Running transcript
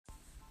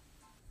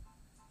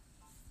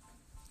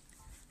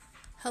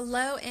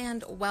Hello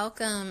and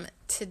welcome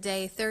to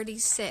day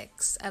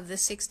 36 of the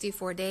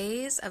 64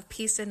 Days of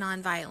Peace and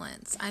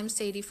Nonviolence. I'm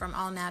Sadie from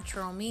All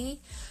Natural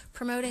Me,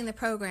 promoting the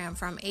program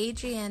from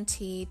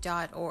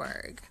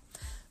AGNT.org.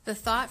 The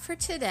thought for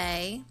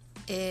today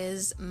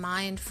is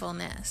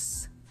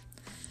mindfulness.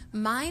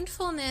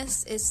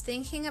 Mindfulness is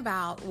thinking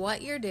about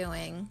what you're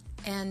doing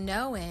and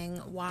knowing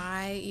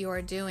why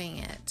you're doing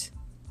it.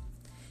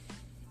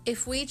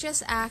 If we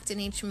just act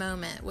in each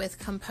moment with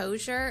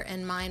composure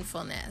and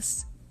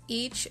mindfulness,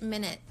 each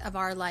minute of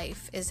our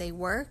life is a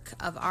work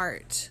of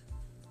art.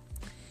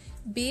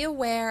 Be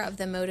aware of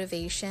the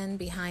motivation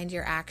behind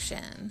your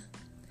action,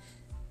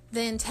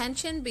 the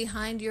intention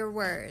behind your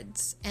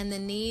words, and the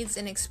needs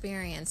and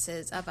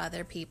experiences of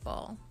other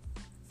people.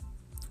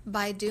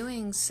 By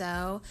doing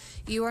so,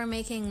 you are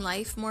making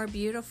life more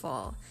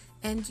beautiful,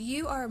 and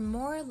you are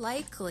more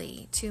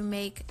likely to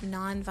make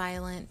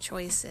nonviolent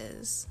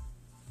choices.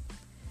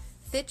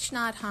 Thich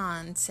Nhat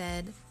Hanh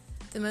said,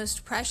 "The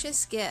most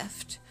precious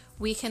gift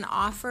we can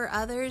offer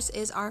others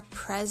is our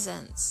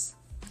presence.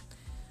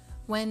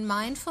 When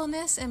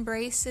mindfulness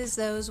embraces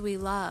those we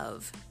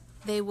love,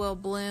 they will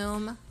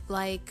bloom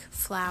like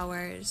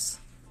flowers."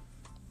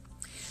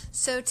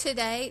 So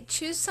today,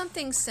 choose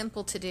something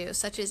simple to do,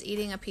 such as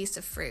eating a piece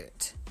of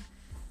fruit.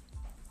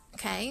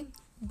 Okay?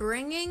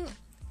 Bringing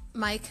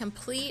my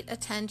complete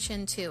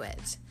attention to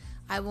it.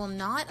 I will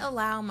not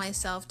allow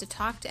myself to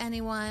talk to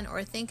anyone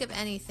or think of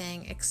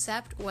anything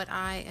except what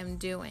I am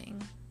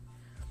doing.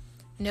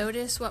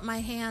 Notice what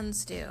my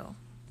hands do.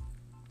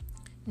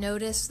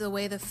 Notice the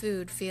way the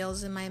food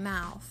feels in my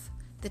mouth,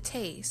 the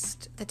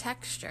taste, the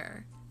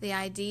texture, the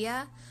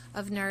idea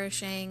of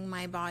nourishing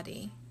my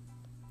body.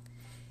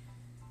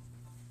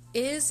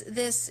 Is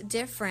this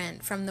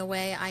different from the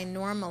way I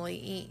normally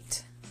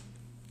eat?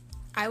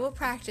 I will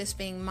practice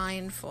being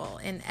mindful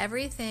in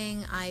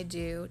everything I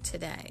do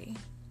today.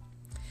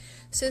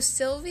 So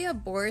Sylvia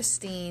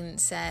Boorstein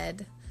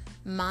said,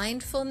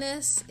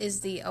 "Mindfulness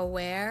is the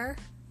aware,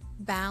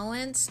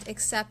 balanced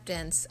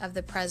acceptance of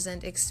the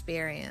present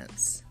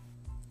experience.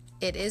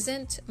 It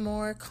isn't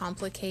more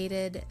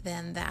complicated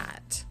than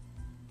that."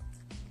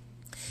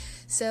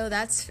 So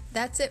that's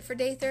it for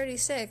day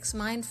 36,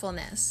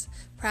 mindfulness.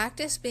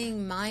 Practice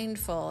being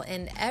mindful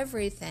in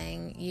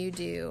everything you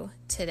do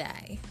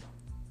today.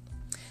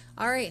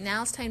 All right,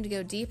 now it's time to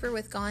go deeper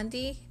with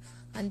Gandhi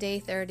on day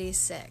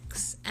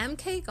 36.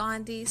 M.K.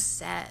 Gandhi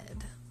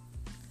said,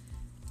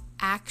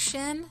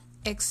 "Action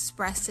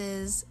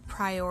expresses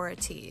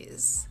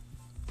priorities."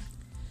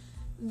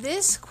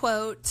 This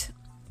quote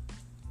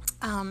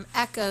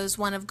echoes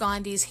one of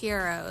Gandhi's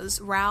heroes,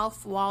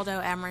 Ralph Waldo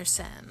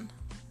Emerson.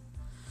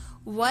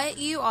 "What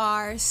you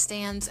are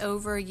stands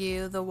over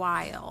you the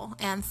while,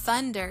 and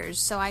thunders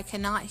so I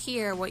cannot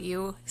hear what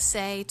you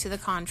say to the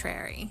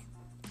contrary."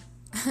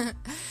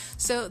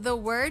 So the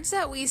words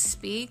that we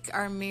speak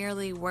are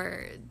merely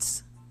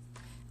words.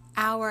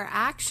 Our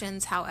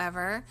actions,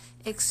 however,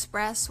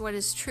 express what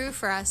is true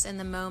for us in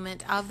the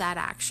moment of that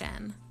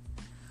action.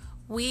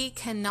 We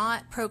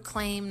cannot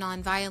proclaim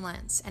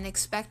nonviolence and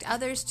expect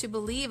others to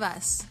believe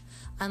us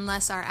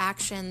unless our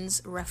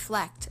actions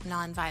reflect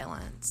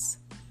nonviolence.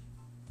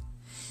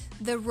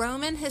 The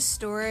Roman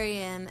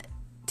historian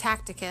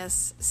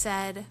Tacitus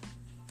said,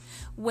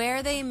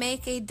 "Where they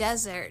make a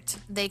desert,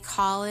 they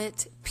call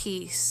it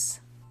peace."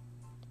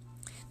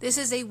 This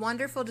is a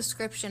wonderful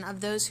description of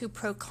those who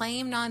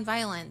proclaim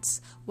nonviolence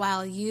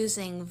while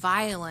using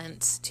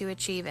violence to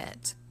achieve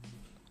it.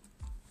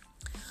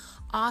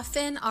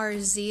 Often our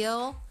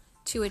zeal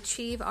to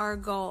achieve our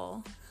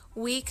goal,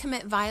 we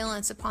commit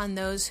violence upon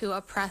those who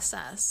oppress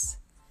us.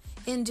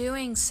 In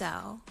doing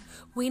so,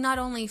 we not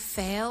only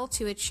fail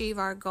to achieve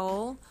our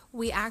goal,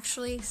 we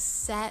actually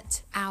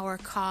set our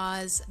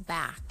cause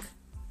back.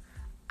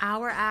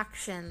 Our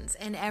actions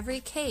in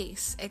every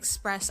case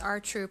express our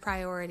true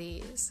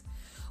priorities.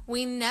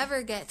 We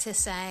never get to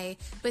say,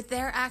 "But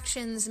their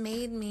actions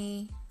made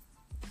me."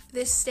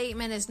 This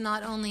statement is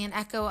not only an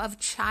echo of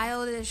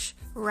childish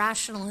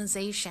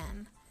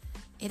rationalization,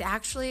 it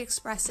actually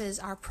expresses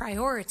our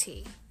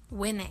priority,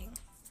 winning.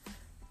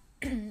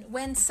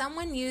 When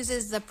someone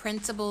uses the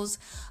principles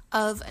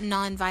of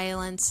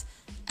nonviolence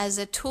as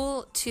a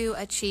tool to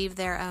achieve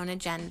their own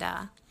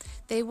agenda,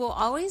 they will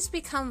always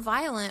become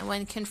violent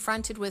when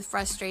confronted with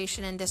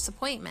frustration and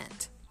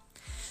disappointment.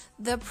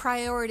 The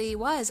priority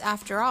was,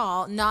 after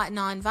all, not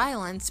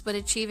nonviolence, but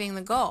achieving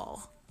the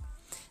goal.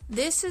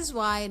 This is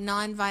why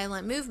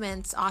nonviolent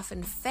movements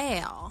often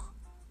fail.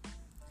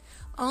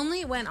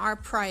 Only when our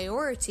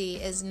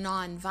priority is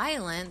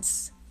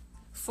nonviolence,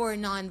 for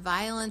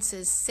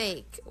nonviolence's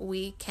sake,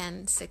 we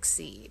can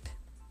succeed.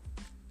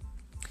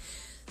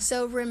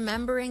 So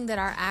remembering that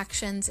our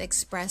actions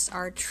express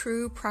our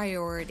true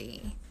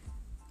priority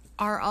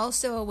are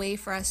also a way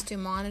for us to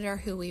monitor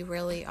who we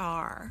really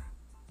are.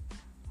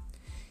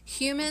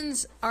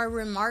 Humans are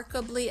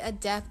remarkably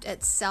adept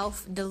at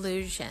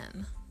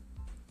self-delusion.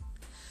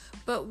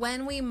 But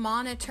when we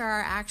monitor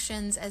our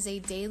actions as a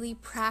daily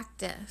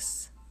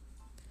practice,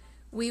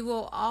 we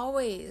will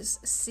always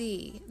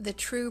see the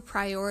true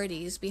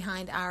priorities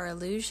behind our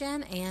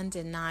illusion and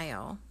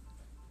denial.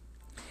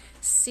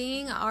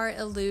 Seeing our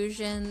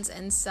illusions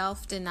and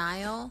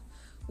self-denial,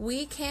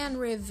 we can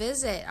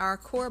revisit our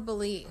core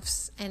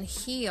beliefs and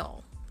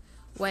heal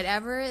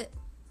whatever it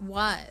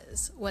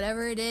was,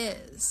 whatever it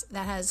is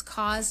that has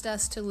caused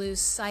us to lose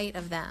sight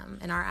of them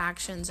in our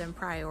actions and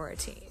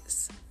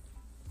priorities.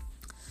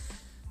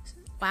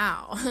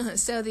 Wow.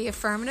 So the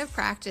affirmative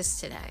practice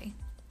today: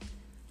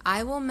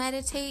 I will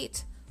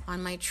meditate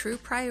on my true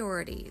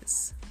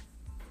priorities.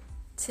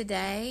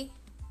 Today,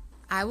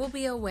 I will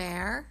be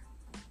aware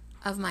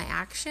of my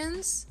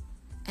actions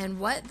and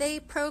what they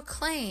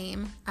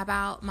proclaim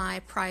about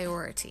my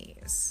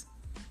priorities.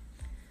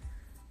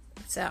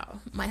 So,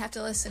 might have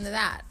to listen to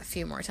that a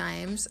few more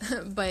times.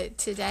 But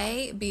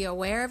today, be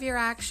aware of your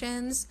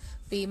actions,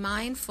 be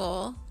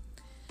mindful,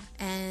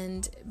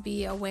 and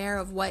be aware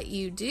of what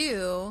you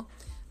do.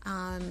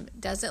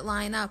 Does it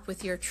line up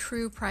with your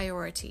true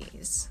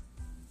priorities?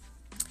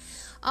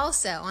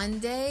 Also, on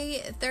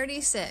day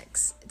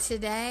 36,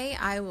 today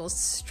I will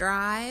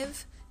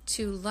strive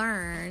to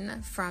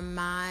learn from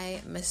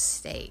my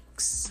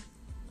mistakes.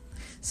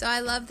 So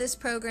I love this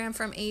program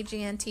from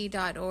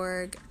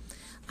agnt.org.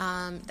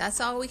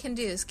 That's all we can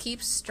do is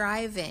keep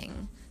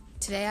striving.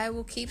 Today I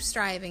will keep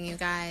striving, you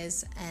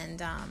guys,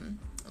 and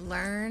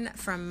learn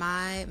from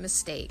my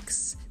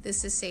mistakes.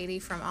 This is Sadie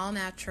from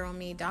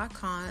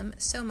allnaturalme.com.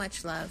 So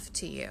much love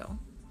to you.